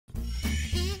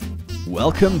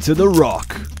Welcome to The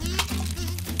Rock.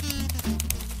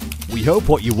 We hope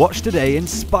what you watch today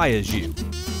inspires you,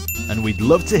 and we'd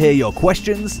love to hear your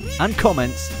questions and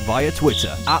comments via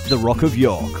Twitter at The Rock of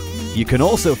York. You can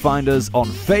also find us on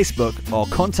Facebook or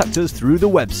contact us through the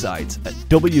website at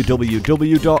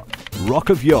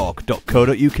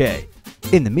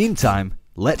www.rockofyork.co.uk. In the meantime,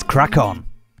 let's crack on.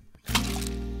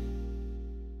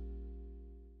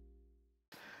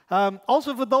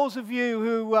 Also, for those of you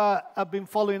who have been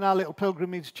following our little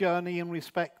pilgrimage journey in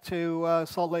respect to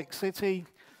Salt Lake City,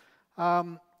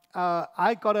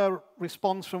 I got a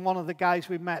response from one of the guys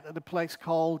we met at a place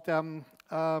called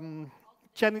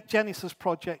Genesis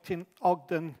Project in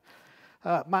Ogden,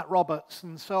 Matt Roberts.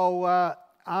 And so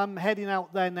I'm heading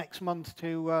out there next month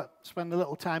to spend a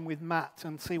little time with Matt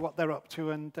and see what they're up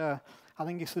to. And I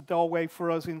think it's the doorway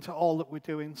for us into all that we're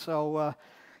doing. So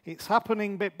it's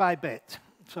happening bit by bit.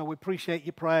 So we appreciate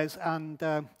your prayers, and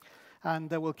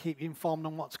we'll keep you informed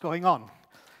on what's going on.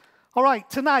 All right,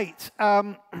 tonight,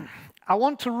 I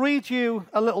want to read you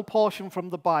a little portion from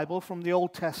the Bible, from the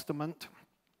Old Testament.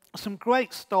 Some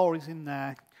great stories in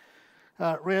there,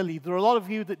 really. There are a lot of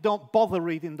you that don't bother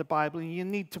reading the Bible, and you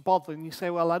need to bother, and you say,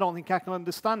 well, I don't think I can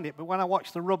understand it. But when I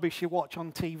watch the rubbish you watch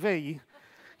on TV,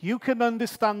 you can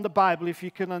understand the Bible if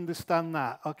you can understand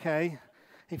that, okay?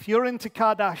 If you're into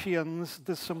Kardashians,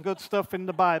 there's some good stuff in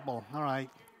the Bible, all right?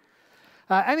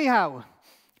 Anyhow,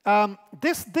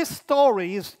 this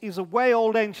story is a way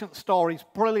old ancient story. It's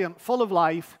brilliant, full of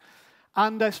life.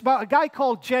 And it's about a guy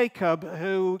called Jacob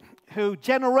who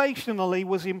generationally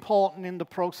was important in the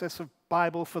process of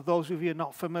Bible, for those of you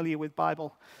not familiar with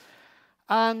Bible.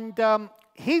 And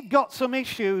he'd got some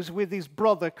issues with his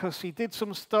brother because he did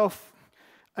some stuff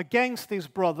against his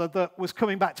brother that was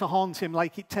coming back to haunt him,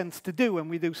 like it tends to do when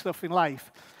we do stuff in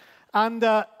life. And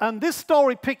this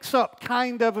story picks up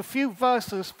kind of a few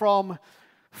verses from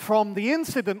the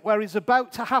incident where he's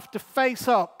about to have to face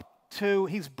up to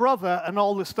his brother and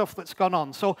all the stuff that's gone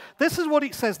on. So this is what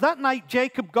it says. That night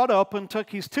Jacob got up and took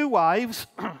his 2 wives.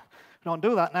 We don't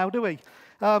do that now, do we?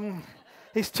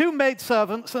 His 2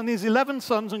 maidservants and his 11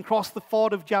 sons, and crossed the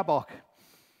ford of Jabbok.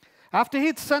 After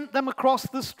he'd sent them across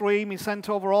the stream, he sent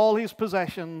over all his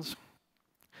possessions.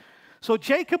 So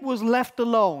Jacob was left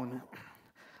alone,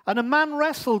 and a man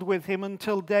wrestled with him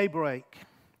until daybreak.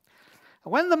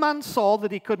 And when the man saw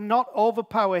that he could not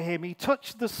overpower him, he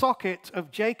touched the socket of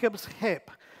Jacob's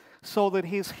hip, so that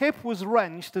his hip was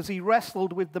wrenched as he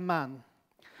wrestled with the man.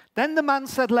 Then the man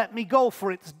said, "Let me go,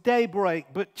 for it's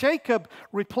daybreak." But Jacob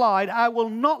replied, "I will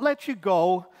not let you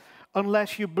go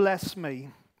unless you bless me."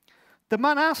 The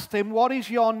man asked him, "What is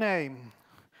your name?"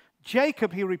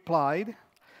 "Jacob," he replied.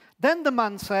 Then the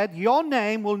man said, "Your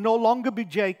name will no longer be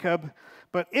Jacob,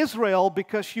 but Israel,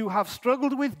 because you have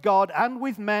struggled with God and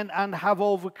with men and have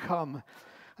overcome."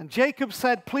 And Jacob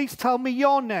said, "Please tell me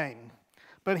your name."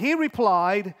 But he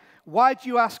replied, "Why do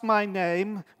you ask my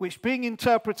name?" Which being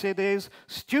interpreted is,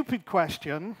 "Stupid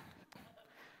question,"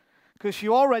 because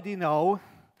you already know.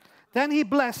 Then he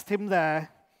blessed him there.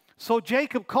 So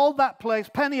Jacob called that place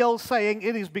Peniel, saying,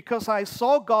 "It is because I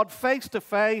saw God face to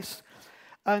face,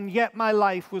 and yet my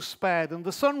life was spared." And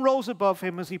the sun rose above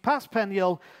him as he passed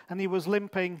Peniel, and he was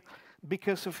limping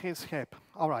because of his hip.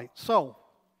 All right, so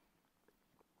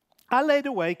I laid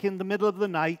awake in the middle of the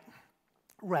night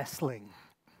wrestling.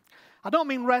 I don't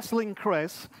mean wrestling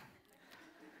Chris,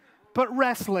 but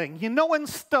wrestling. You know when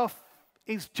stuff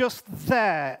is just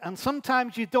there, and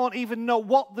sometimes you don't even know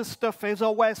what the stuff is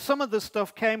or where some of the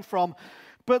stuff came from,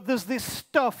 but there's this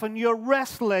stuff and you're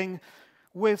wrestling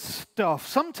with stuff.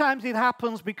 Sometimes it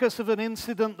happens because of an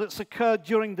incident that's occurred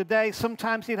during the day.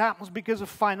 Sometimes it happens because of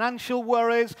financial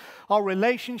worries or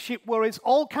relationship worries,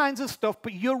 all kinds of stuff,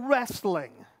 but you're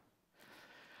wrestling.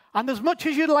 And as much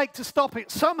as you'd like to stop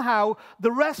it, somehow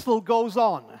the wrestle goes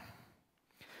on.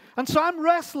 And so I'm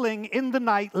wrestling in the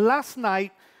night, last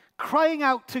night, crying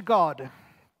out to God,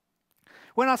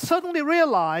 when I suddenly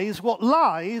realize what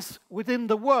lies within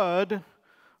the word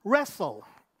wrestle.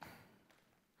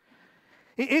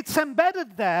 It's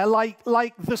embedded there like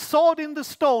the sword in the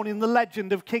stone in the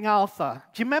legend of King Arthur.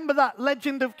 Do you remember that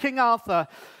legend of King Arthur,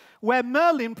 where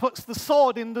Merlin puts the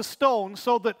sword in the stone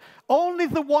so that only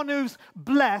the one who's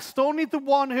blessed, only the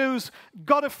one who's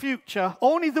got a future,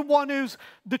 only the one who's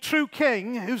the true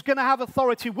king, who's going to have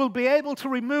authority, will be able to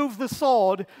remove the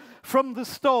sword from the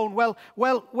stone. Well,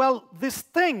 this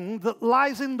thing that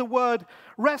lies in the word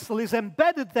wrestle is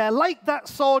embedded there like that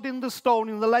sword in the stone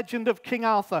in the legend of King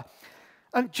Arthur.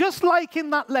 And just like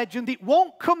in that legend, it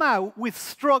won't come out with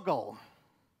struggle.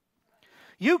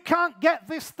 You can't get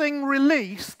this thing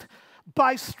released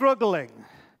by struggling.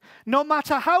 No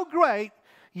matter how great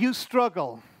you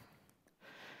struggle.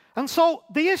 And so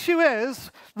the issue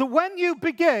is that when you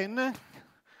begin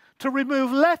to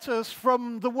remove letters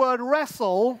from the word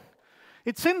wrestle,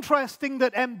 it's interesting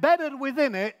that embedded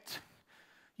within it,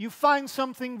 you find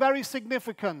something very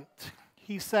significant,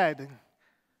 he said,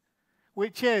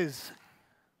 which is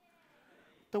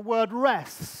the word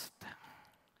rest.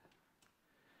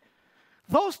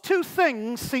 Those two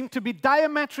things seem to be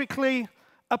diametrically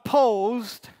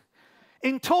opposed,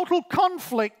 in total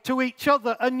conflict to each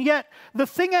other, and yet the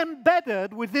thing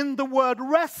embedded within the word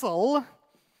wrestle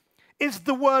is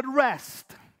the word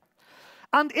rest.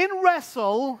 And in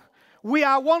wrestle, we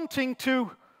are wanting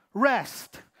to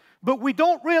rest, but we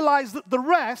don't realize that the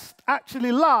rest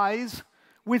actually lies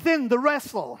within the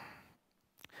wrestle.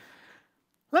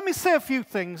 Let me say a few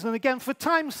things, and again, for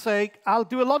time's sake, I'll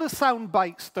do a lot of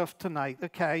soundbite stuff tonight,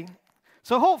 okay?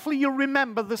 So hopefully you'll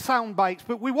remember the sound bites,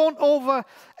 but we won't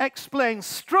over-explain.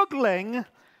 Struggling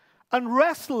and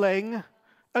wrestling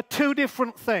are two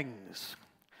different things.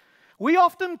 We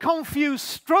often confuse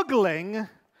struggling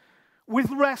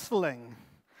with wrestling.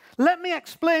 Let me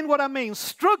explain what I mean.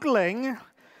 Struggling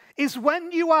is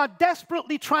when you are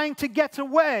desperately trying to get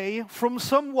away from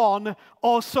someone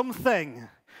or something.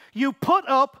 You put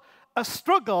up a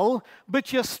struggle,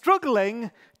 but you're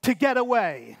struggling to get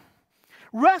away.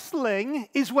 Wrestling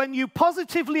is when you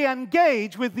positively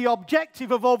engage with the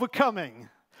objective of overcoming.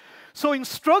 So in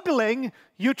struggling,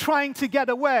 you're trying to get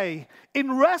away.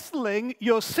 In wrestling,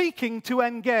 you're seeking to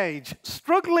engage.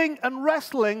 Struggling and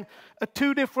wrestling are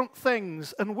two different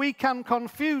things, and we can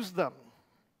confuse them.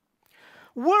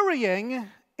 Worrying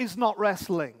is not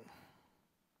wrestling.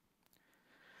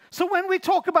 So when we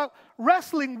talk about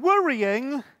wrestling,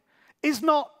 worrying is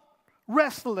not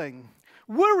wrestling.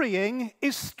 Worrying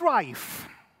is strife.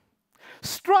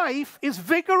 Strife is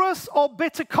vigorous or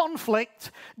bitter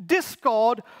conflict,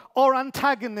 discord, or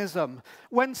antagonism.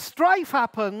 When strife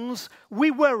happens,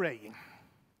 we worry.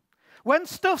 When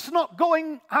stuff's not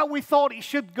going how we thought it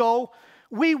should go,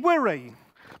 we worry.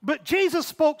 But Jesus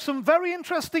spoke some very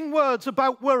interesting words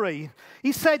about worry.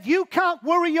 He said, you can't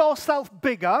worry yourself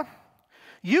bigger.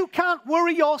 You can't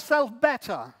worry yourself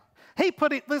better. He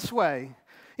put it this way.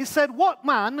 He said, what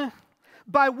man,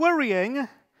 by worrying,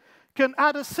 can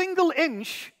add a single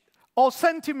inch or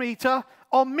centimeter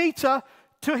or meter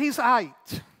to his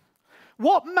height?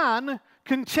 What man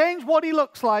can change what he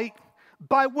looks like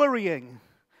by worrying?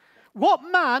 What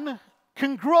man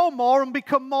can grow more and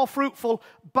become more fruitful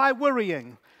by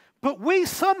worrying? But we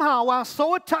somehow are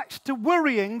so attached to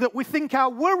worrying that we think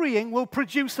our worrying will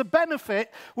produce a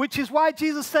benefit, which is why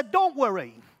Jesus said, don't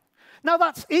worry. Now,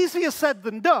 that's easier said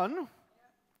than done,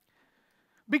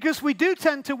 because we do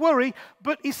tend to worry,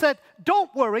 but he said,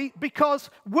 don't worry,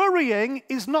 because worrying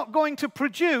is not going to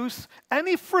produce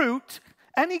any fruit,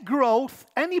 any growth,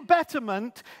 any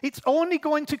betterment. It's only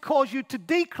going to cause you to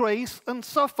decrease and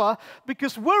suffer,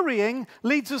 because worrying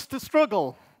leads us to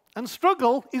struggle, and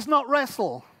struggle is not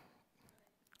wrestle.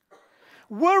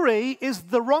 Worry is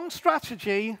the wrong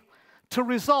strategy to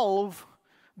resolve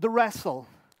the wrestle.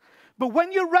 But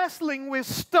when you're wrestling with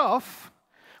stuff,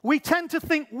 we tend to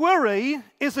think worry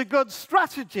is a good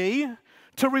strategy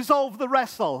to resolve the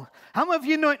wrestle. How many of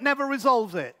you know it never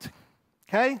resolves it?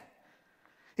 Okay?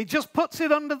 It just puts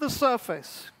it under the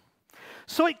surface.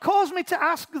 So it caused me to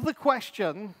ask the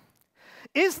question,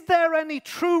 is there any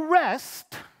true rest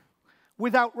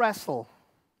without wrestle?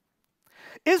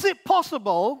 Is it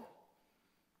possible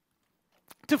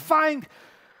to find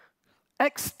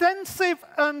extensive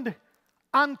and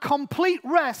complete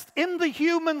rest in the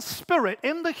human spirit,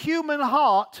 in the human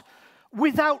heart,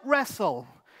 without wrestle?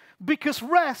 Because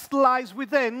rest lies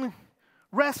within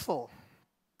wrestle.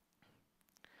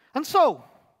 And so,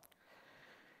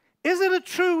 is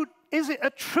it a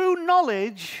true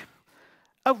knowledge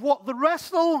of what the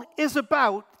wrestle is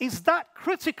about? Is that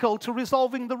critical to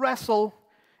resolving the wrestle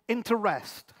into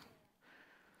rest?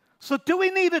 So do we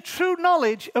need a true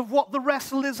knowledge of what the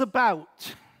wrestle is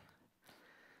about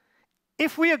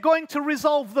if we are going to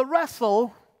resolve the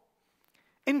wrestle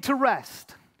into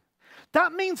rest?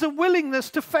 That means a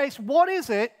willingness to face what is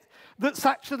it that's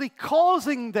actually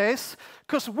causing this,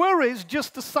 because worry is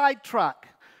just a sidetrack.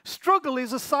 Struggle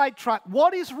is a sidetrack.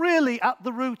 What is really at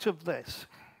the root of this?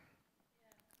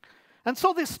 And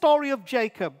so this story of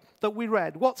Jacob that we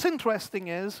read, what's interesting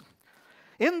is,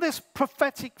 in this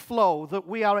prophetic flow that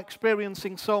we are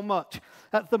experiencing so much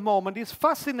at the moment, it's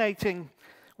fascinating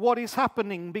what is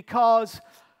happening, because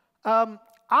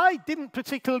I didn't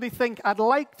particularly think I'd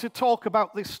like to talk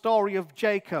about this story of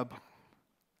Jacob.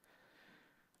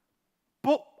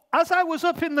 But as I was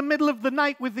up in the middle of the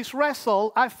night with this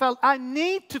wrestle, I felt I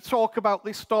need to talk about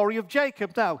this story of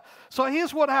Jacob now. So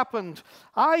here's what happened.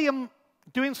 I am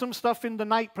doing some stuff in the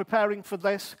night preparing for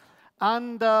this,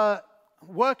 and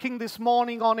working this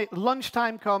morning on it.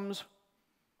 Lunchtime comes,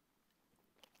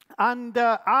 and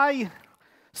I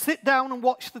sit down and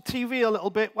watch the TV a little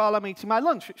bit while I'm eating my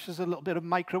lunch, which is a little bit of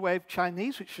microwave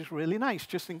Chinese, which is really nice,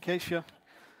 just in case you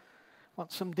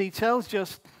want some details.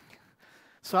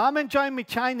 So I'm enjoying my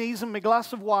Chinese and my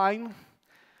glass of wine,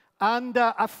 and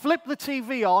I flip the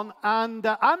TV on, and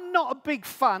I'm not a big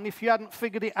fan, if you hadn't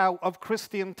figured it out, of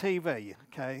Christian TV,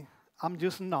 okay? I'm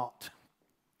just not.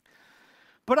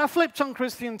 But I flipped on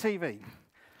Christian TV,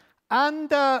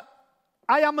 and I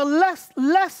am a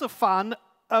less a fan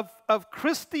of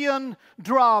Christian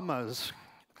dramas.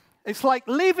 It's like,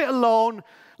 leave it alone,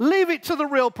 leave it to the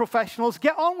real professionals,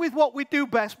 get on with what we do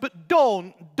best, but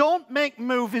don't make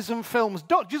movies and films.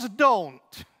 Just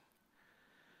don't.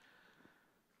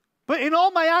 But in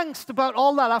all my angst about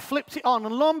all that, I flipped it on,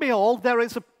 and lo and behold, there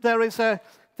is a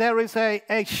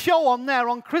show on there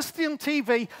on Christian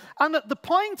TV, and at the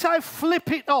point I flip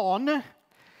it on,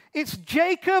 it's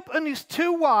Jacob and his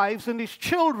 2 wives and his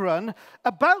children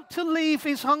about to leave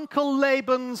his uncle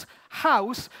Laban's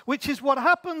house, which is what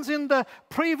happens in the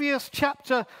previous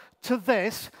chapter to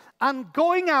this, and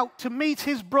going out to meet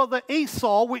his brother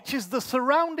Esau, which is the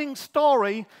surrounding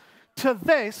story to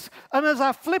this. And as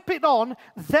I flip it on,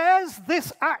 there's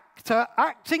this actor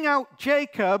acting out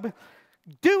Jacob,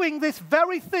 doing this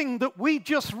very thing that we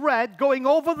just read, going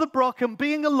over the brook and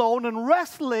being alone and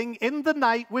wrestling in the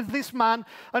night with this man,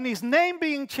 and his name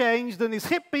being changed and his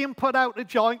hip being put out of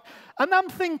joint. And I'm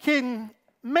thinking,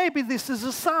 maybe this is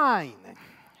a sign.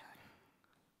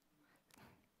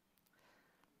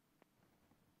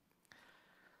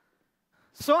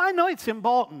 So I know it's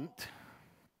important.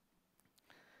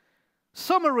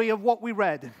 Summary of what we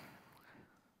read.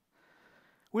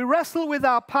 We wrestle with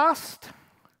our past,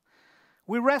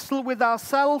 we wrestle with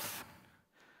ourselves,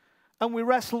 and we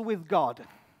wrestle with God.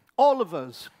 All of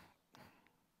us.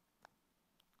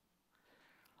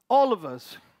 All of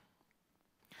us.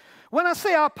 When I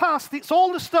say our past, it's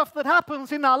all the stuff that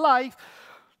happens in our life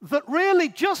that really,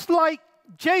 just like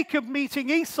Jacob meeting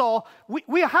Esau,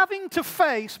 we're having to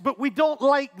face, but we don't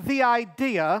like the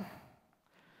idea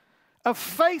of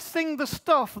facing the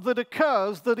stuff that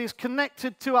occurs that is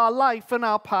connected to our life and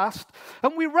our past.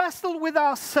 And we wrestle with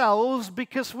ourselves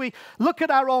because we look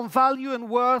at our own value and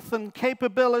worth and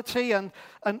capability and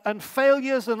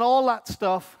failures and all that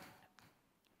stuff.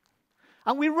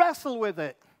 And we wrestle with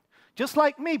it. Just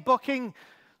like me booking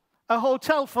a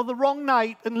hotel for the wrong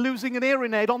night and losing an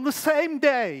hearing aid on the same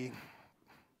day.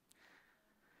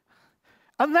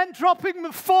 And then dropping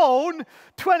the phone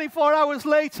 24 hours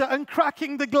later and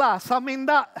cracking the glass. I mean,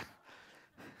 that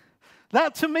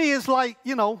to me is like,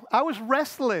 I was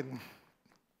wrestling.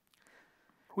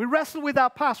 We wrestle with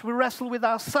our past. We wrestle with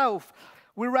ourselves.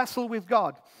 We wrestle with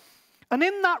God. And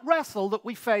in that wrestle that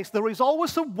we face, there is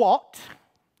always a what,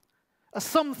 a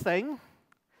something,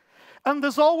 and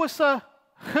there's always a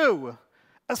who,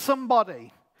 a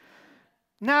somebody.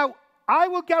 Now, I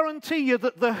will guarantee you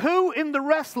that the who in the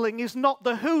wrestling is not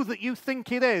the who that you think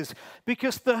it is,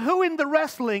 because the who in the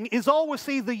wrestling is always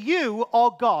either you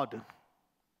or God.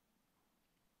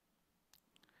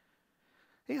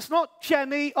 It's not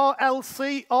Jenny or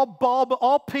Elsie or Bob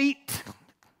or Pete.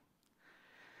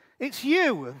 It's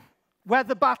you where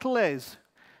the battle is.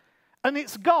 And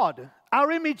it's God,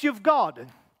 our image of God.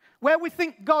 Where we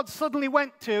think God suddenly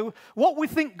went to, what we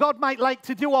think God might like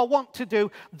to do or want to do,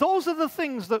 those are the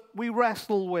things that we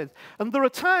wrestle with. And there are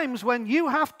times when you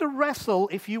have to wrestle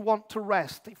if you want to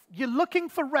rest. If you're looking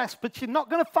for rest, but you're not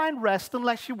going to find rest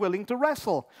unless you're willing to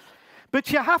wrestle.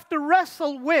 But you have to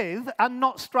wrestle with and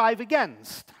not strive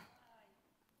against.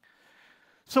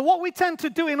 So what we tend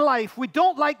to do in life, we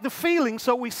don't like the feeling,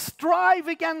 so we strive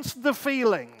against the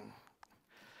feeling.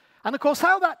 And of course,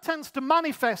 how that tends to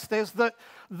manifest is that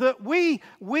we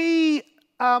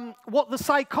what the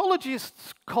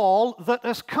psychologists call, that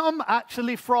has come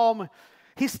actually from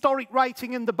historic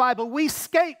writing in the Bible, we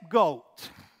scapegoat,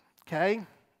 okay?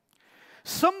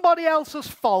 Somebody else's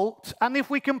fault, and if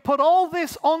we can put all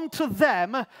this onto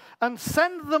them and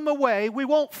send them away, we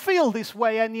won't feel this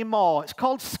way anymore. It's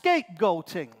called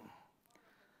scapegoating.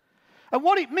 And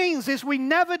what it means is we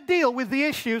never deal with the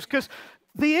issues, because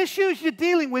the issues you're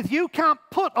dealing with, you can't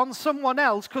put on someone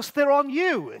else because they're on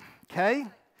you, okay?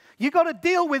 You've got to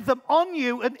deal with them on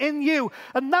you and in you.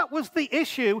 And that was the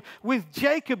issue with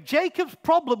Jacob. Jacob's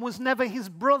problem was never his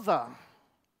brother.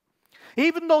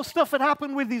 Even though stuff had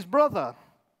happened with his brother,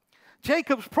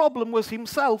 Jacob's problem was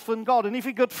himself and God. And if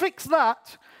he could fix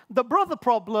that, the brother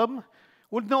problem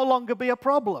would no longer be a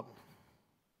problem.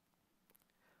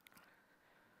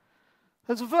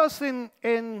 There's a verse in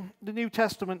the New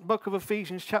Testament, book of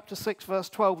Ephesians, chapter 6, verse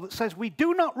 12, that says, "We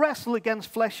do not wrestle against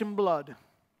flesh and blood,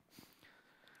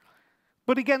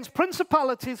 but against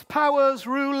principalities, powers,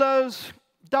 rulers,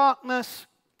 darkness,"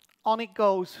 on it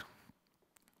goes.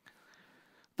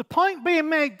 The point being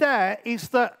made there is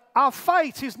that our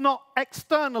fight is not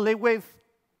externally with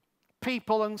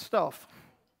people and stuff.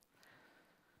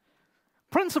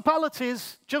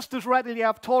 Principalities, just as readily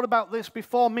I've taught about this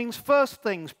before, means first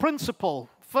things, principle,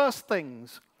 first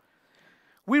things.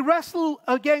 We wrestle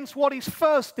against what is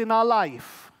first in our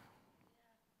life.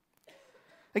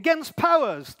 Against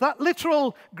powers, that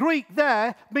literal Greek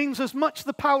there means as much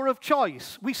the power of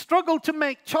choice. We struggle to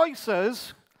make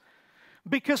choices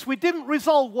because we didn't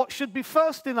resolve what should be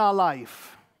first in our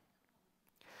life.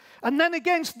 And then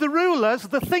against the rulers,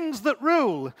 the things that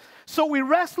rule. So we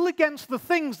wrestle against the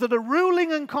things that are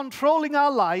ruling and controlling our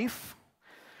life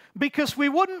because we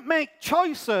wouldn't make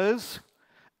choices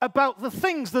about the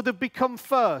things that have become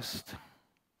first.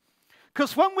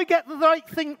 Because when we get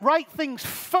the right things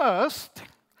first,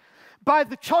 by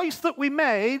the choice that we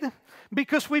made,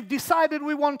 because we've decided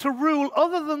we want to rule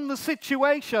other than the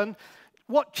situation,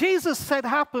 what Jesus said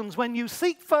happens when you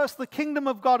seek first the kingdom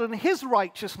of God and His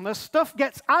righteousness, stuff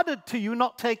gets added to you,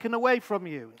 not taken away from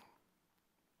you.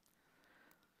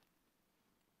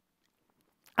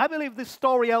 I believe this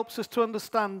story helps us to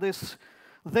understand this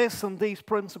and these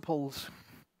principles.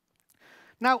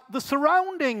 Now, the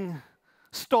surrounding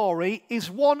story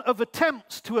is one of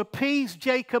attempts to appease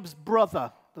Jacob's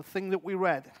brother, the thing that we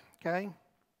read, okay?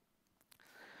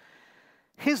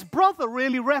 His brother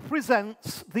really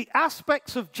represents the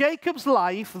aspects of Jacob's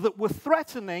life that were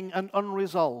threatening and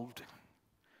unresolved.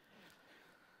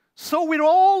 So we're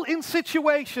all in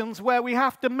situations where we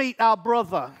have to meet our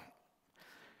brother.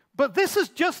 But this is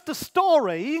just a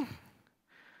story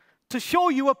to show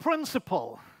you a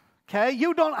principle. Okay?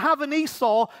 You don't have an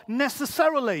Esau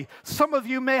necessarily. Some of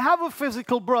you may have a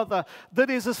physical brother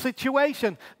that is a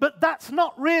situation. But that's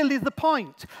not really the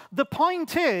point. The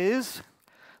point is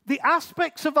the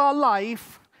aspects of our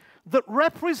life that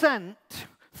represent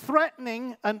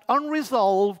threatening and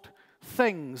unresolved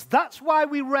things. That's why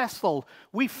we wrestle.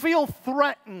 We feel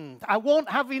threatened. I won't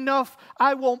have enough.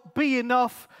 I won't be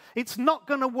enough. It's not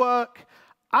going to work.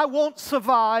 I won't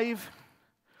survive.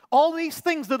 All these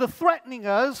things that are threatening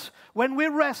us when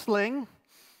we're wrestling,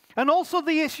 and also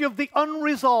the issue of the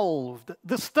unresolved,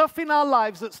 the stuff in our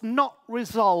lives that's not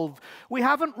resolved. We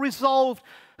haven't resolved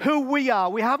who we are.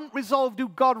 We haven't resolved who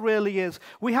God really is.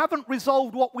 We haven't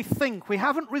resolved what we think. We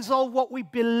haven't resolved what we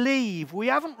believe. We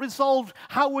haven't resolved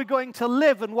how we're going to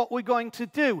live and what we're going to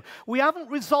do. We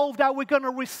haven't resolved how we're going to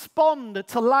respond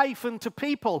to life and to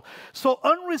people. So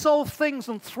unresolved things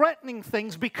and threatening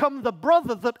things become the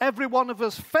brother that every one of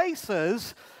us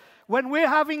faces when we're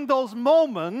having those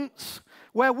moments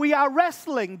where we are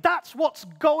wrestling. That's what's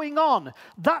going on.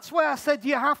 That's why I said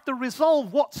you have to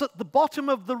resolve what's at the bottom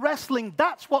of the wrestling.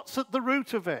 That's what's at the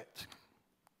root of it.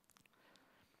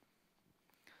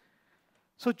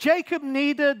 So Jacob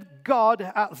needed God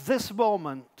at this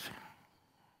moment.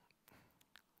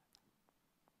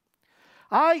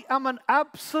 I am an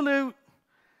absolute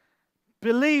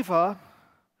believer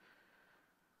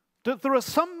that there are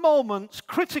some moments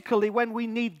critically when we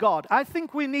need God. I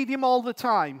think we need Him all the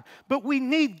time, but we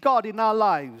need God in our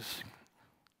lives.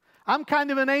 I'm kind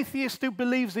of an atheist who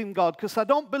believes in God because I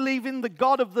don't believe in the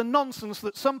God of the nonsense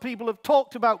that some people have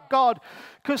talked about God,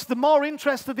 because they're more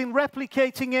interested in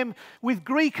replicating Him with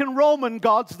Greek and Roman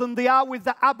gods than they are with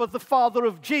the Abba, the Father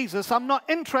of Jesus. I'm not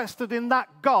interested in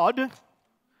that God,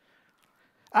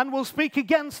 and will speak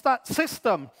against that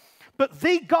system. But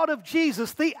the God of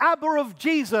Jesus, the Abba of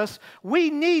Jesus, we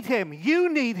need Him.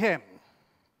 You need Him.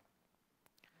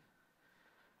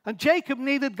 And Jacob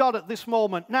needed God at this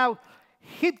moment. Now,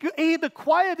 he'd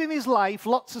acquired in his life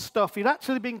lots of stuff. He'd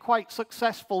actually been quite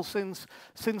successful since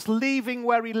leaving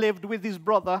where he lived with his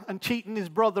brother and cheating his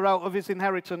brother out of his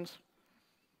inheritance.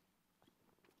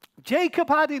 Jacob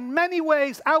had in many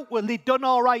ways outwardly done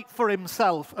all right for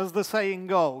himself, as the saying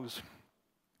goes.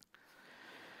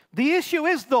 The issue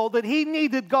is, though, that he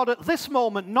needed God at this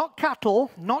moment, not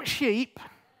cattle, not sheep,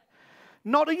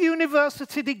 not a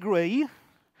university degree,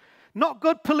 not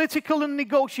good political and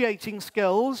negotiating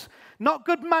skills, not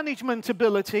good management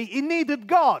ability. He needed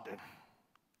God.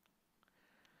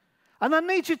 And I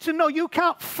need you to know you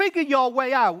can't figure your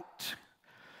way out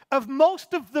of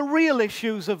most of the real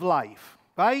issues of life,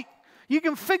 right? You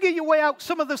can figure your way out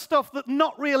some of the stuff that's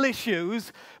not real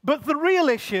issues, but the real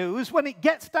issues, when it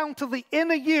gets down to the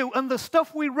inner you and the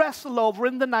stuff we wrestle over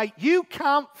in the night, you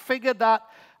can't figure that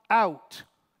out.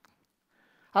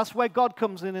 That's where God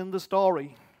comes in the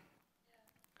story.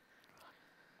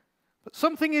 But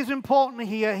something is important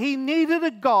here. He needed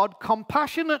a God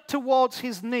compassionate towards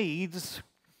his needs,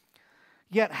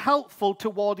 yet helpful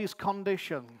toward his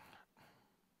condition.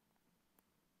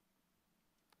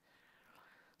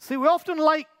 See, we often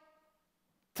like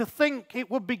to think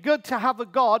it would be good to have a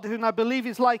God, who I believe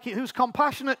is like it, who's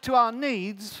compassionate to our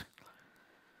needs,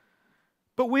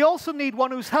 but we also need one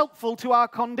who's helpful to our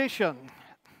condition.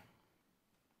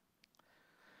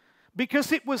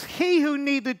 Because it was he who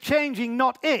needed changing,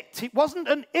 not it. It wasn't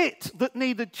an it that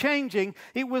needed changing.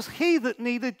 It was he that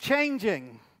needed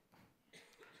changing.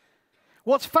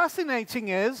 What's fascinating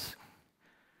is,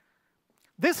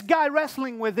 this guy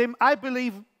wrestling with him, I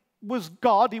believe, was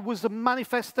God. He was a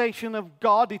manifestation of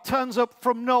God. He turns up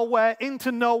from nowhere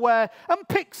into nowhere and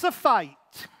picks a fight.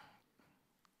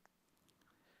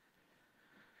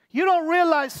 You don't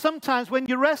realize sometimes when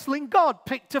you're wrestling, God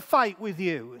picked a fight with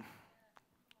you.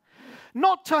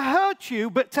 Not to hurt you,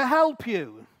 but to help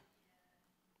you.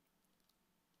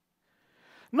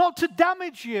 Not to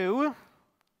damage you,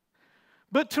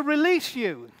 but to release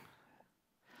you.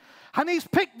 And he's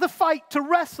picked the fight to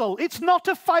wrestle. It's not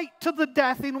a fight to the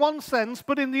death in one sense,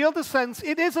 but in the other sense,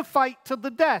 it is a fight to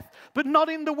the death, but not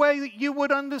in the way that you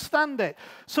would understand it.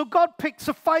 So God picks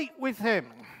a fight with him.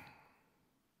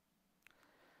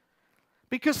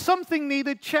 Because something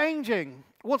needed changing.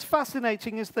 What's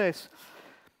fascinating is this.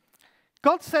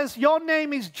 God says, your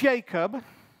name is Jacob,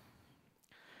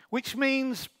 which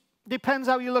means, depends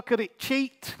how you look at it,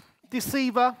 cheat,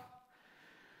 deceiver.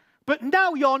 But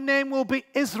now your name will be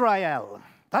Israel.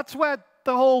 That's where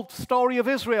the whole story of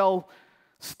Israel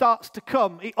starts to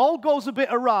come. It all goes a bit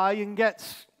awry and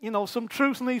gets, some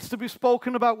truth needs to be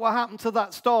spoken about what happened to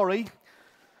that story.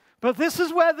 But this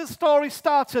is where the story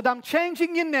started. I'm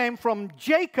changing your name from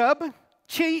Jacob,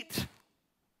 cheat,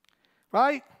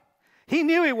 right? He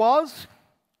knew he was,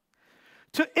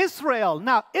 to Israel.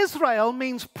 Now, Israel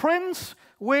means prince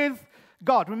with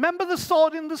God. Remember the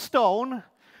sword in the stone?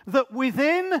 That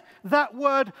within that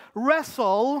word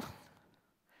wrestle,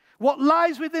 what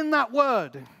lies within that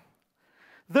word?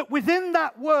 That within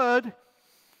that word,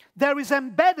 there is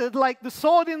embedded, like the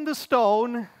sword in the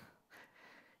stone,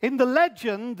 in the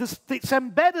legend, it's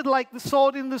embedded like the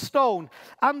sword in the stone.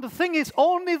 And the thing is,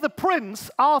 only the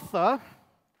prince, Arthur,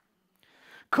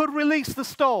 could release the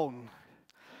stone.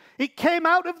 It came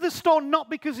out of the stone not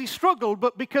because he struggled,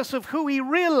 but because of who he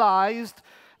realized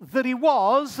that he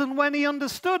was. And when he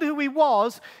understood who he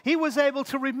was able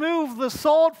to remove the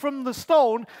sword from the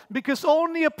stone because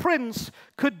only a prince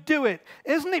could do it.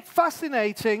 Isn't it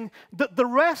fascinating that the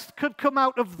rest could come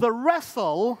out of the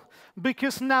wrestle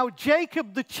because now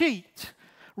Jacob the cheat,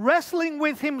 wrestling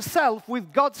with himself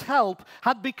with God's help,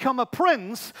 had become a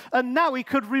prince, and now he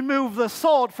could remove the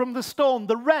sword from the stone,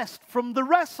 the rest from the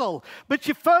wrestle. But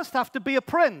you first have to be a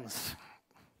prince.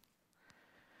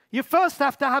 You first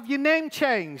have to have your name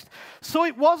changed. So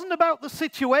it wasn't about the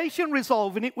situation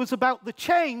resolving, it was about the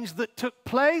change that took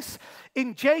place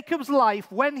in Jacob's life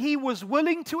when he was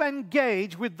willing to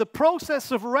engage with the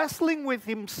process of wrestling with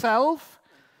himself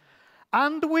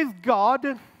and with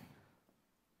God.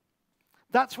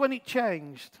 That's when it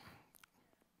changed.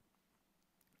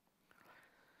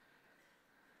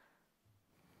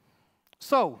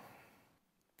 So,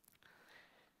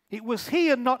 it was he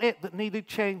and not it that needed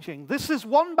changing. This is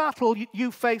one battle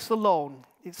you face alone.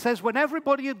 It says when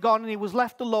everybody had gone and he was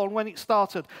left alone when it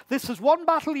started. This is one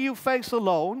battle you face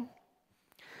alone.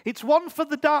 It's one for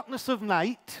the darkness of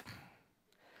night.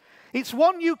 It's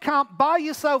one you can't buy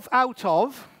yourself out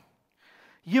of.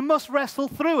 You must wrestle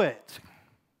through it.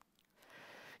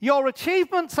 Your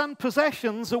achievements and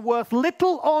possessions are worth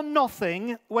little or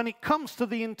nothing when it comes to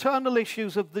the internal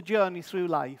issues of the journey through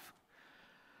life.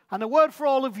 And a word for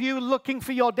all of you looking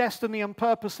for your destiny and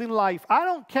purpose in life. I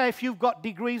don't care if you've got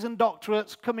degrees and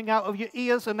doctorates coming out of your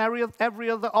ears and every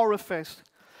other orifice.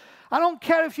 I don't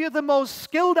care if you're the most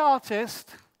skilled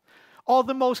artist or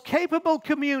the most capable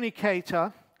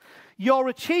communicator. Your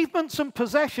achievements and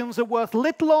possessions are worth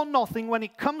little or nothing when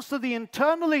it comes to the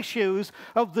internal issues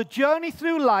of the journey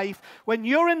through life, when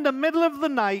you're in the middle of the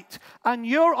night and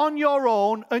you're on your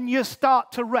own and you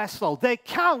start to wrestle. They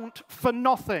count for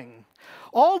nothing.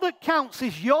 All that counts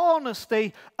is your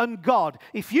honesty and God.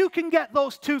 If you can get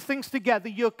those two things together,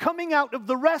 you're coming out of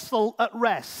the wrestle at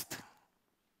rest.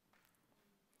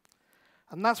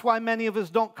 And that's why many of us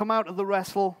don't come out of the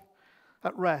wrestle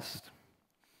at rest.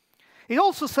 He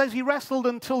also says he wrestled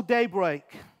until daybreak.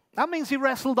 That means he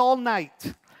wrestled all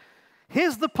night.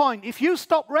 Here's the point. If you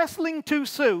stop wrestling too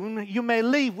soon, you may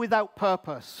leave without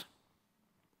purpose.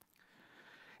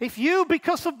 If you,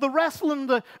 because of the wrestle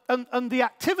and the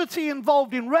activity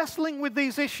involved in wrestling with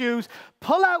these issues,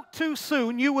 pull out too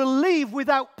soon, you will leave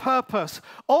without purpose,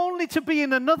 only to be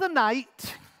in another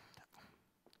night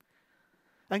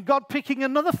and God picking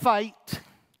another fight,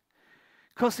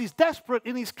 because he's desperate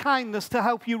in his kindness to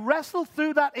help you wrestle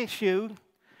through that issue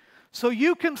so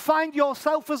you can find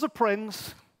yourself as a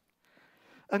prince,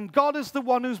 and God is the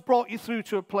one who's brought you through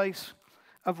to a place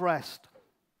of rest.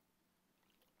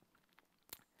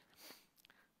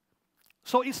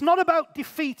 So it's not about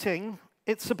defeating,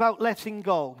 it's about letting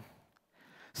go.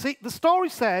 See, the story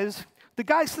says, the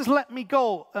guy says, let me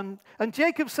go. And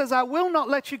Jacob says, I will not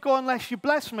let you go unless you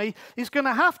bless me. He's going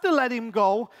to have to let him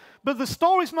go. But the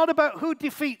story's not about who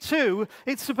defeats who.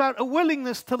 It's about a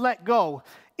willingness to let go.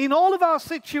 In all of our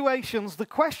situations, the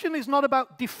question is not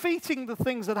about defeating the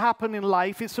things that happen in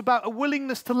life. It's about a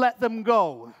willingness to let them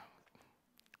go.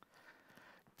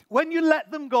 When you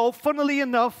let them go, funnily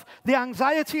enough, the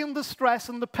anxiety and the stress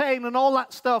and the pain and all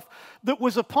that stuff that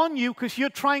was upon you because you're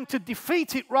trying to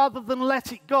defeat it rather than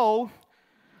let it go,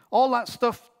 all that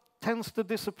stuff tends to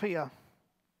disappear.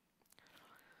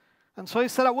 And so he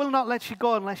said, I will not let you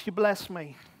go unless you bless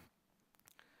me.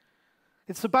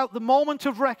 It's about the moment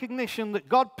of recognition that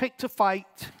God picked a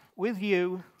fight with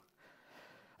you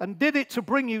and did it to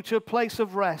bring you to a place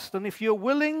of rest. And if you're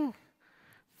willing,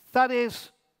 that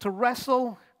is, to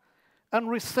wrestle and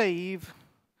receive,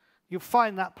 you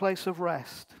find that place of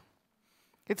rest.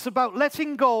 It's about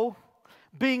letting go,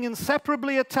 being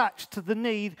inseparably attached to the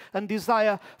need and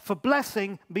desire for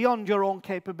blessing beyond your own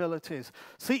capabilities.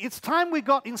 See, it's time we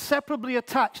got inseparably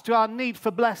attached to our need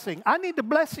for blessing. I need a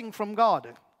blessing from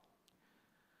God.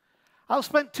 I've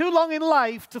spent too long in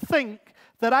life to think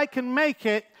that I can make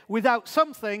it without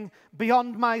something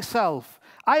beyond myself.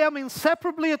 I am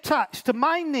inseparably attached to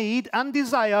my need and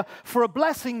desire for a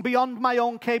blessing beyond my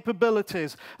own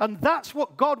capabilities. And that's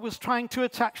what God was trying to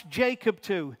attach Jacob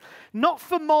to. Not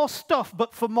for more stuff,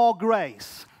 but for more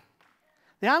grace.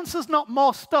 The answer is not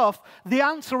more stuff. The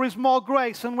answer is more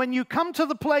grace. And when you come to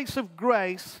the place of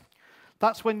grace,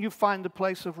 that's when you find a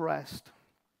place of rest.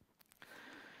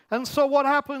 And so what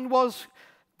happened was,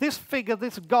 this figure,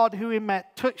 this God who he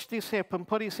met, touched his hip and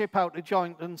put his hip out to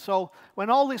joint. And so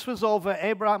when all this was over,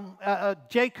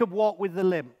 Jacob walked with the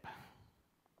limp.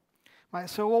 Right,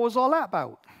 so what was all that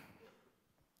about?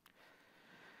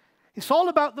 It's all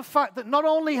about the fact that not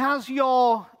only has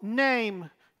your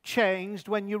name changed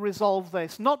when you resolve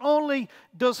this, not only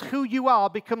does who you are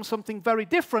become something very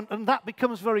different, and that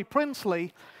becomes very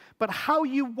princely, but how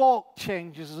you walk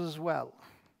changes as well.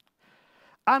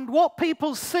 And what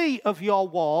people see of your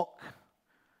walk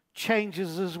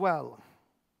changes as well.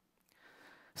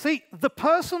 See, the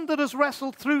person that has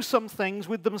wrestled through some things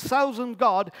with themselves and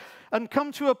God and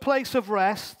come to a place of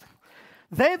rest,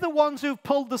 they're the ones who've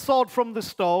pulled the sword from the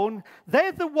stone.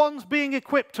 They're the ones being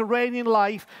equipped to reign in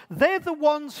life. They're the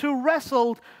ones who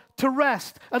wrestled to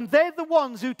rest. And they're the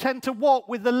ones who tend to walk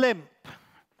with a limp.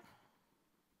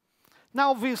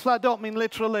 Now, obviously, I don't mean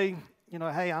literally, hey,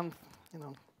 Anth,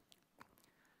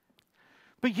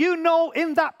 But you know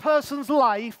in that person's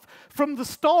life, from the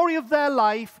story of their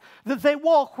life, that they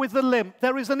walk with a limp.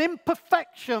 There is an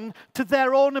imperfection to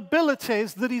their own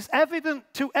abilities that is evident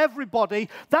to everybody.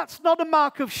 That's not a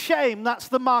mark of shame, that's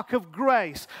the mark of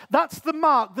grace. That's the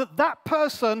mark that that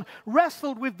person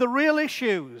wrestled with the real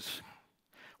issues,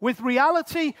 with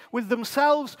reality, with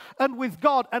themselves, and with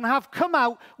God, and have come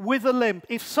out with a limp.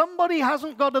 If somebody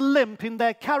hasn't got a limp in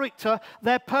their character,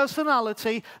 their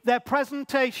personality, their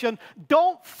presentation,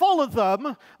 don't follow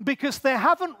them, because they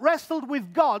haven't wrestled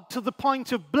with God to the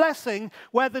point of blessing,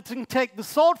 where they can take the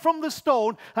sword from the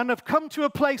stone and have come to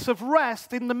a place of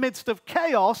rest in the midst of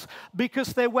chaos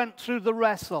because they went through the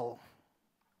wrestle.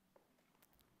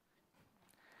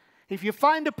 If you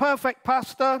find a perfect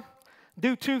pastor,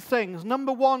 do two things.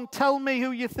 Number one, tell me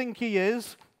who you think he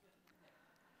is.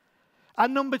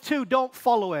 And number two, don't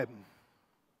follow him.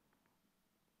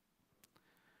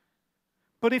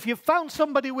 But if you've found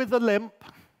somebody with a limp,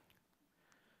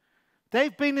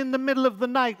 they've been in the middle of the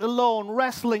night alone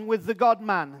wrestling with the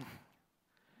God-man.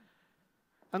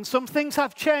 And some things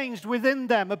have changed within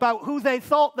them about who they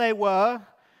thought they were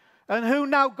and who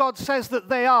now God says that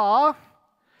they are.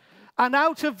 And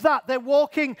out of that, they're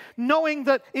walking knowing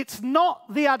that it's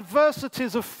not the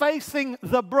adversities of facing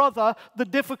the brother, the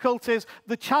difficulties,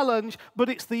 the challenge, but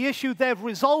it's the issue. They've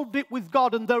resolved it with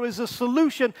God, and there is a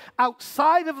solution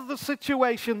outside of the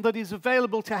situation that is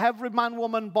available to every man,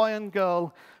 woman, boy, and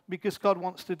girl, because God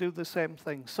wants to do the same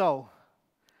thing. So,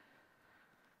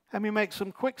 let me make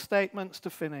some quick statements to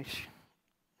finish.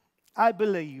 I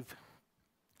believe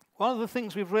one of the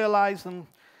things we've realized, and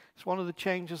it's one of the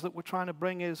changes that we're trying to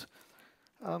bring, is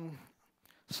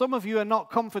some of you are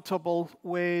not comfortable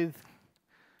with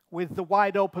the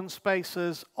wide open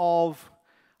spaces of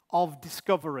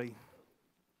discovery.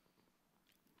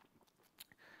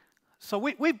 So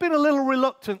we've been a little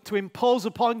reluctant to impose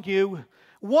upon you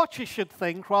what you should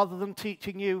think rather than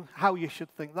teaching you how you should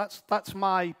think. That's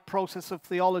my process of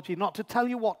theology, not to tell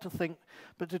you what to think,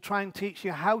 but to try and teach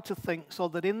you how to think so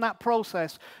that in that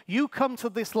process you come to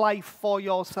this life for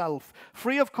yourself,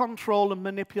 free of control and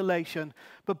manipulation,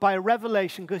 but by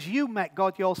revelation because you met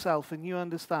God yourself and you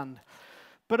understand.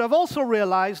 But I've also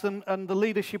realized, and the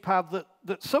leadership have,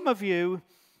 that some of you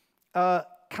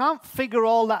can't figure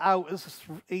all that out as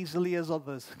easily as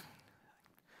others.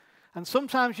 And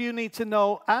sometimes you need to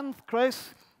know, Anth, Chris,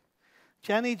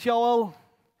 Jenny, Joel,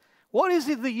 what is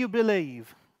it that you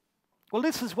believe? Well,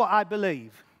 this is what I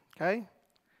believe, okay?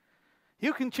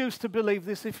 You can choose to believe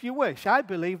this if you wish. I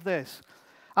believe this.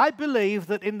 I believe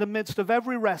that in the midst of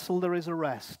every wrestle, there is a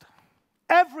rest.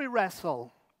 Every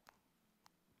wrestle.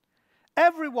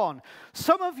 Everyone.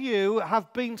 Some of you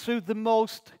have been through the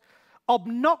most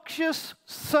obnoxious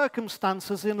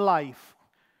circumstances in life.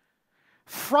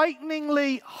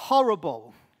 Frighteningly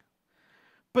horrible.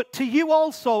 But to you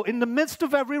also, in the midst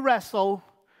of every wrestle,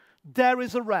 there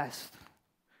is a rest.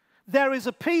 There is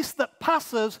a peace that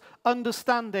passes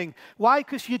understanding. Why?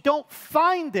 Because you don't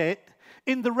find it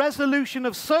in the resolution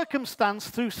of circumstance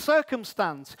through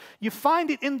circumstance. You find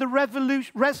it in the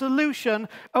resolution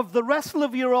of the wrestle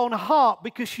of your own heart,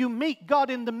 because you meet God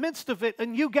in the midst of it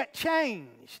and you get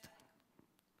changed.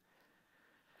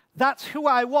 That's who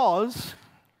I was,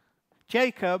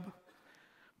 Jacob,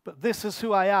 but this is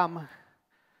who I am,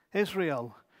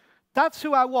 Israel. That's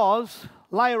who I was,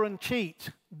 liar and cheat.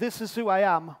 This is who I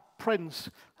am, prince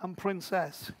and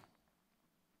princess.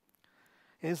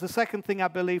 Here's the second thing I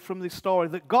believe from this story,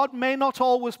 that God may not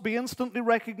always be instantly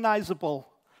recognizable,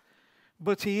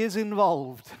 but he is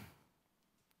involved.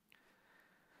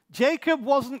 Jacob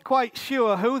wasn't quite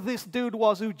sure who this dude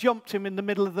was who jumped him in the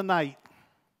middle of the night.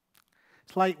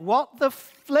 It's like, what the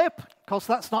flip? Of course,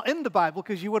 that's not in the Bible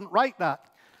because you wouldn't write that.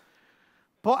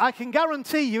 But I can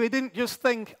guarantee you he didn't just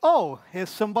think, oh, here's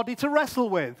somebody to wrestle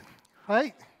with,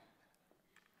 right?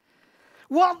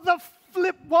 What the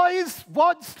flip?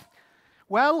 What's?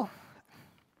 Well,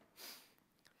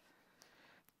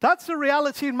 that's a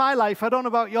reality in my life. I don't know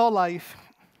about your life.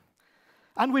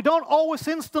 And we don't always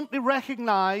instantly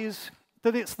recognize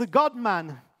that it's the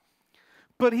God-man,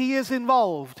 but he is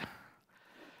involved.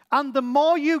 And the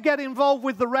more you get involved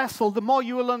with the wrestle, the more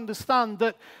you will understand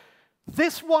that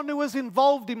this one who has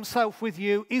involved himself with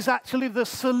you is actually the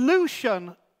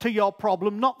solution to your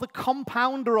problem, not the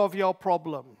compounder of your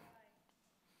problem.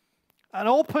 An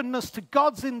openness to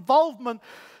God's involvement,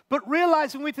 but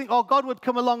realizing we think, oh, God would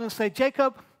come along and say,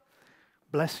 Jacob,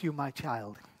 bless you, my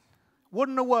child.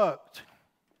 Wouldn't have worked.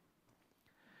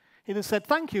 He'd have said,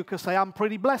 thank you, because I am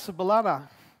pretty blessable, aren't I?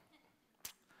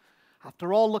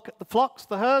 After all, look at the flocks,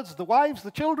 the herds, the wives,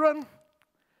 the children.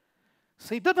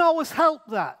 See, it doesn't always help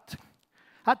that.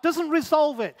 That doesn't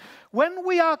resolve it. When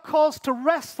we are caused to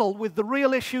wrestle with the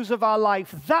real issues of our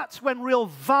life, that's when real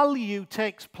value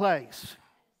takes place.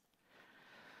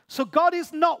 So God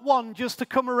is not one just to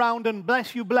come around and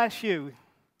bless you, bless you.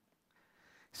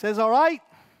 He says, all right,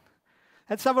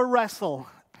 let's have a wrestle.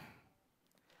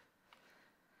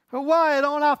 But why? I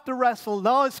don't have to wrestle.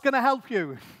 No, it's going to help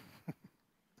you.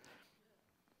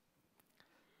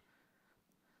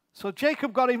 So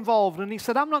Jacob got involved and he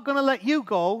said, I'm not going to let you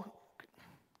go.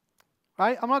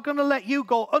 Right? I'm not going to let you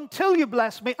go until you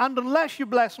bless me and unless you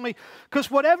bless me, because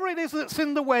whatever it is that's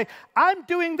in the way, I'm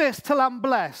doing this till I'm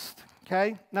blessed.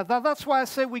 Okay? Now that's why I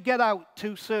say we get out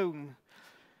too soon.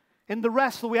 In the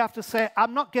wrestle, we have to say,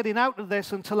 I'm not getting out of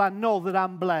this until I know that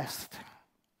I'm blessed.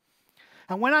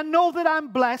 And when I know that I'm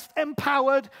blessed,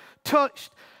 empowered,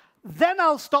 touched, then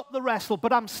I'll stop the wrestle.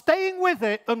 But I'm staying with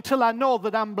it until I know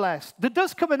that I'm blessed. There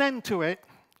does come an end to it.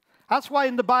 That's why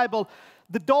in the Bible,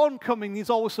 the dawn coming is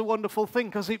always a wonderful thing,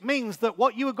 because it means that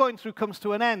what you are going through comes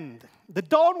to an end. The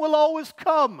dawn will always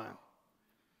come.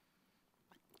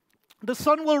 The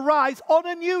sun will rise on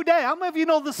a new day. How many of you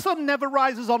know the sun never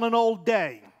rises on an old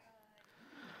day?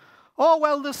 Oh,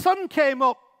 well, the sun came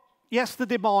up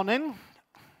yesterday morning.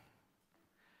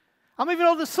 I mean, you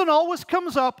know, the sun always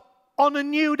comes up on a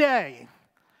new day.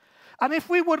 And if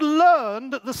we would learn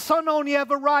that the sun only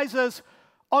ever rises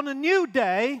on a new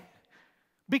day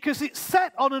because it's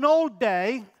set on an old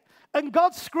day, and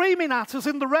God's screaming at us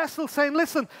in the wrestle saying,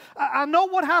 listen, I know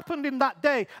what happened in that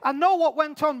day. I know what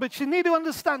went on, but you need to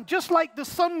understand, just like the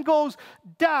sun goes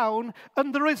down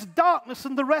and there is darkness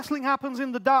and the wrestling happens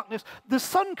in the darkness, the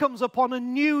sun comes up on a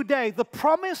new day. The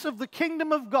promise of the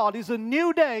kingdom of God is a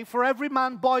new day for every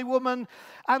man, boy, woman,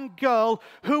 and girl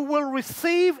who will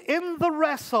receive in the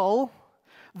wrestle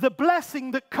the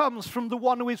blessing that comes from the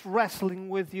one who is wrestling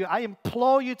with you. I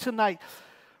implore you tonight,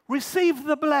 receive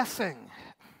the blessing.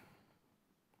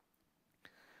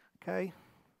 Okay,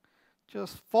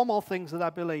 just 4 more things that I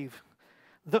believe.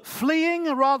 That fleeing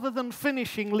rather than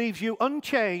finishing leaves you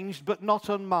unchanged but not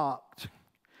unmarked.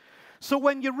 So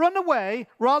when you run away,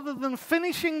 rather than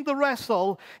finishing the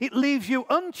wrestle, it leaves you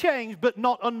unchanged but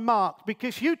not unmarked,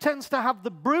 because you tend to have the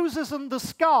bruises and the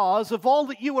scars of all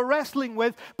that you were wrestling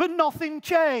with, but nothing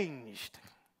changed.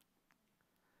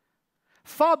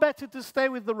 Far better to stay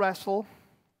with the wrestle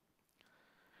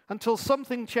until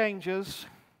something changes,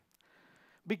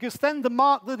 because then the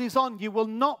mark that is on you will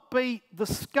not be the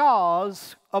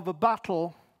scars of a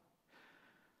battle.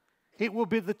 It will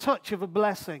be the touch of a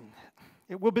blessing.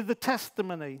 It will be the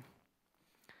testimony.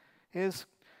 Here's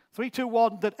 3, 2,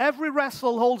 1. That every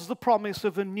wrestle holds the promise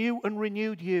of a new and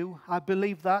renewed you. I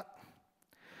believe that.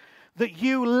 That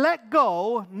you let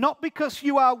go, not because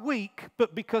you are weak,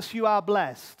 but because you are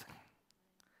blessed.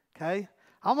 Okay?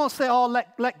 I'm going to say, oh,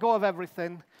 let go of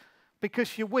everything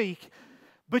because you're weak.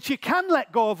 But you can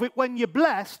let go of it when you're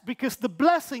blessed, because the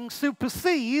blessing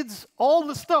supersedes all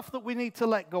the stuff that we need to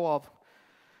let go of.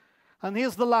 And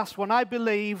here's the last one. I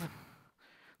believe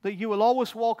that you will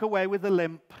always walk away with a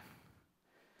limp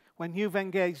when you've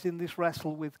engaged in this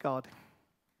wrestle with God.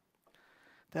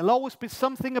 There'll always be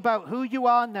something about who you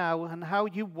are now and how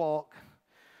you walk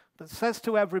that says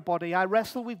to everybody, I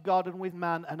wrestle with God and with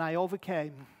man, and I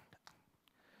overcame.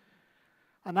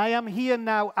 And I am here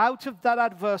now out of that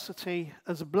adversity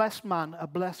as a blessed man, a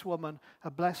blessed woman, a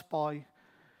blessed boy,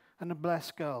 and a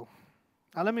blessed girl.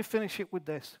 Now let me finish it with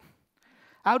this.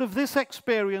 Out of this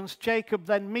experience, Jacob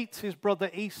then meets his brother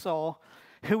Esau,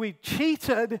 who he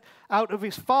cheated out of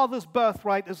his father's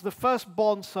birthright as the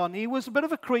firstborn son. He was a bit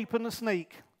of a creep and a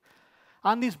sneak.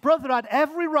 And his brother had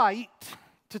every right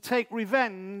to take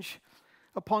revenge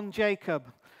upon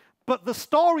Jacob. But the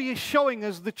story is showing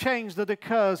us the change that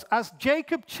occurs. As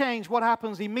Jacob changed, what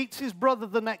happens? He meets his brother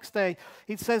the next day.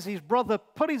 It says his brother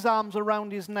put his arms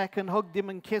around his neck and hugged him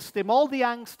and kissed him. All the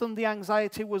angst and the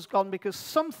anxiety was gone because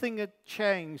something had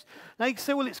changed. Now you can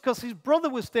say, well, it's because his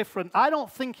brother was different. I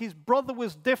don't think his brother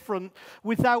was different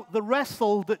without the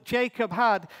wrestle that Jacob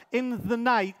had in the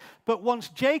night. But once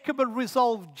Jacob had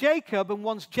resolved Jacob, and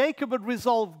once Jacob had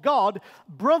resolved God,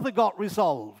 brother got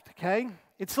resolved, okay?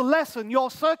 It's a lesson. Your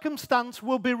circumstance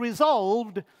will be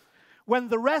resolved when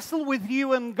the wrestle with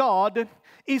you and God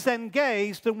is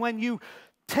engaged, and when you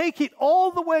take it all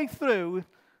the way through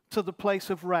to the place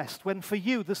of rest. When for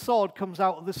you the sword comes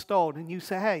out of the stone and you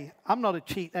say, hey, I'm not a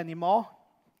cheat anymore.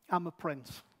 I'm a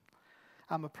prince.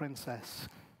 I'm a princess.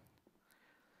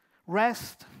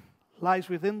 Rest lies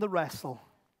within the wrestle.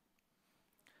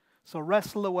 So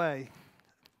wrestle away.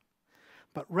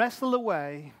 But wrestle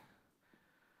away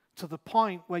to the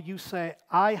point where you say,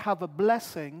 I have a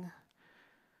blessing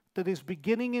that is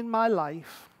beginning in my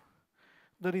life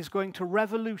that is going to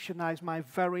revolutionize my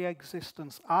very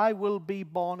existence. I will be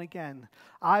born again.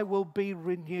 I will be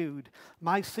renewed.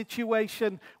 My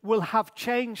situation will have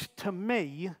changed to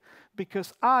me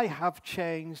because I have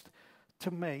changed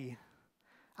to me.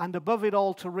 And above it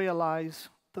all, to realize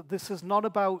that this is not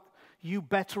about you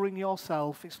bettering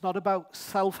yourself. It's not about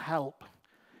self-help.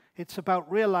 It's about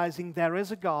realizing there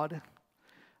is a God,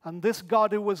 and this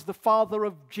God who was the Father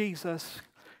of Jesus,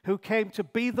 who came to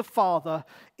be the Father,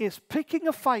 is picking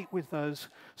a fight with us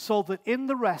so that in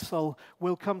the wrestle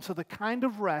we'll come to the kind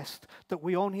of rest that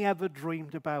we only ever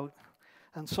dreamed about,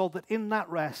 and so that in that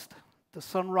rest the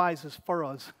sun rises for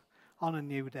us on a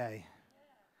new day.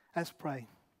 Let's pray.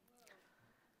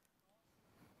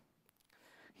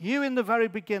 You in the very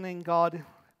beginning, God,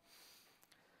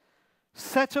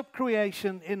 set up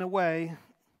creation in a way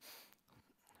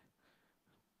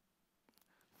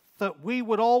that we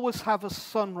would always have a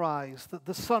sunrise, that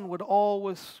the sun would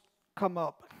always come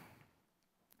up.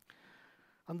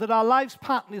 And that our life's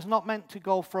pattern is not meant to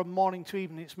go from morning to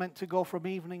evening, it's meant to go from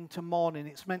evening to morning.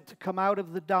 It's meant to come out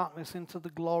of the darkness into the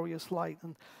glorious light.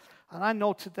 And I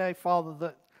know today, Father,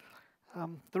 that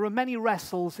There are many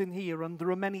Wrestles in here, and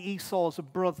there are many Esau's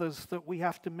of brothers that we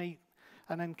have to meet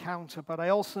and encounter. But I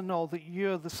also know that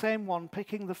you're the same one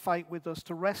picking the fight with us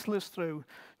to wrestle us through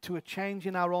to a change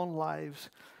in our own lives.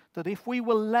 That if we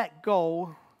will let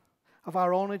go of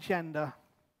our own agenda,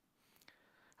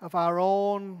 of our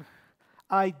own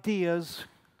ideas,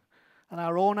 and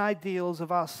our own ideals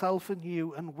of ourself and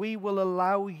you, and we will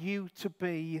allow you to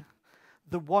be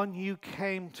the one you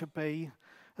came to be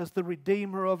as the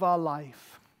Redeemer of our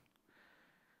life,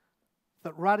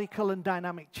 that radical and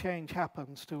dynamic change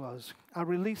happens to us. I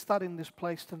release that in this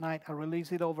place tonight. I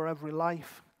release it over every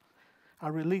life. I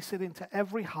release it into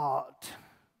every heart,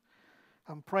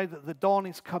 and pray that the dawn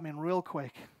is coming real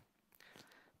quick.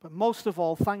 But most of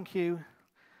all, thank you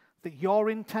that your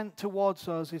intent towards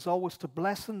us is always to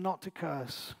bless and not to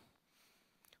curse.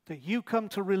 That you come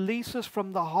to release us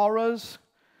from the horrors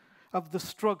of the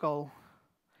struggle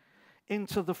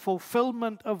into the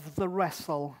fulfillment of the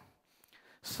wrestle,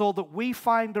 so that we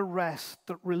find a rest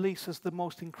that releases the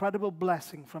most incredible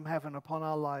blessing from heaven upon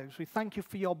our lives. We thank you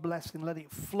for your blessing. Let it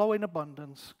flow in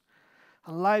abundance,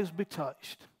 and lives be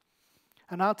touched.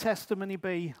 And our testimony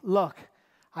be, look,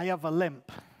 I have a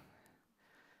limp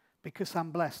because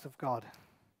I'm blessed of God.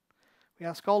 We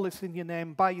ask all this in your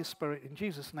name, by your Spirit, in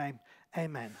Jesus' name,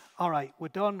 amen. All right, we're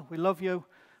done. We love you.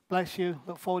 Bless you.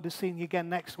 Look forward to seeing you again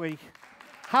next week.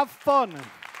 Have fun.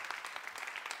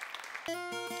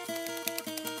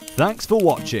 Thanks for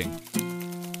watching.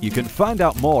 You can find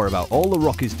out more about all The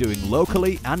Rock is doing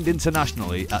locally and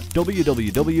internationally at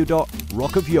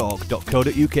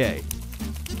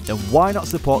www.rockofyork.co.uk. Then why not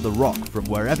support The Rock from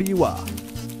wherever you are?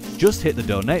 Just hit the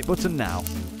donate button now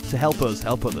to help us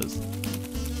help others.